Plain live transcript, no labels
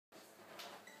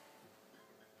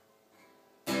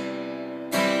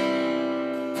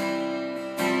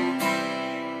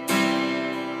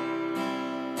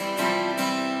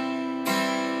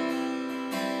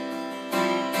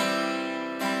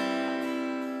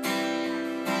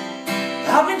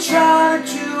I've been trying to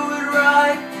do it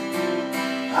right.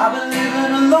 I've been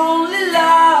living a lonely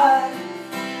life.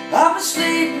 I've been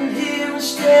sleeping here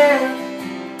instead.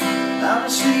 I've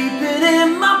been sleeping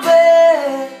in my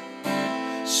bed,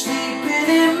 sleeping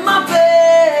in my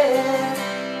bed.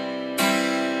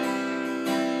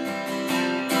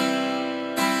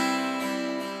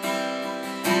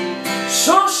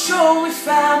 So show me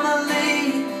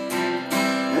family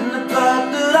and the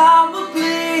blood that I will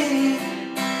bleed.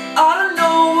 I don't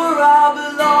know where I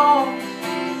belong,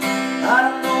 I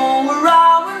don't know where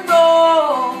I would go.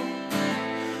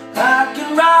 I can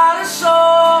write a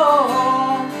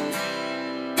song.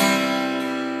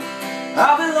 I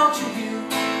belong to you,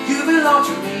 you belong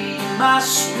to me, my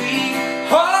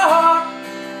sweetheart.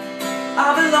 I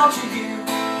belong to you,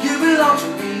 you belong to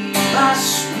me, my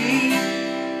sweet.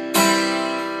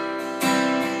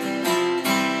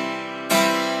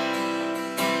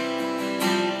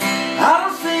 I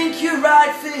don't think you're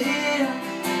right for him.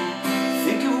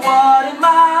 Think of what it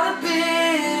might have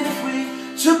been if we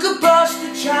took a bus to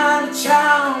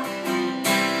Chinatown.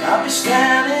 I'd be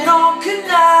standing on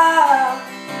Canal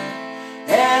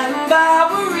and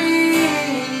Bowery.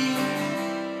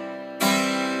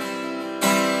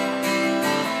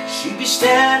 She'd be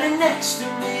standing next to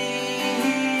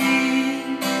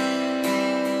me.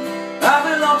 I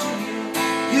belong to you,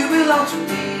 you belong to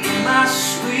me, my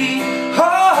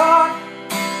sweetheart.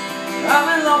 I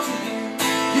belong to you,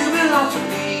 you belong to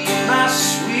me, my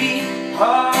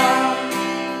sweetheart.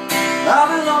 I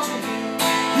belong to you,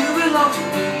 you belong to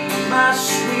me, my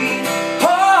sweetheart.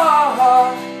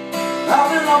 I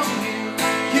belong to you,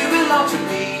 you belong to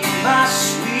me, my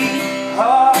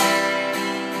sweetheart.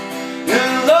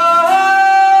 In love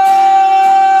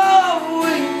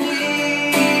we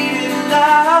need it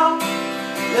now.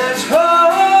 Let's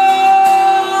hope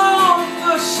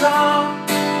for some.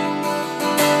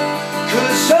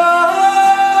 'Cause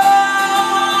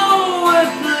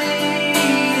we're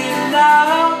bleeding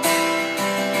now.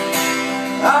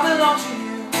 I belong to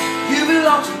you, you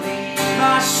belong to me,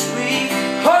 my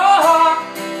sweetheart.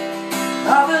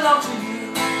 I belong to you,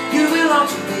 you belong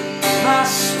to me, my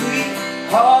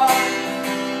sweetheart.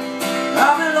 I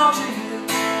belong to you,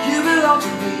 you belong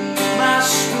to me, my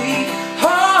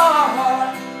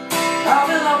sweetheart. I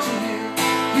belong to you,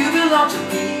 you belong to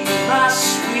me, my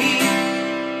sweetheart.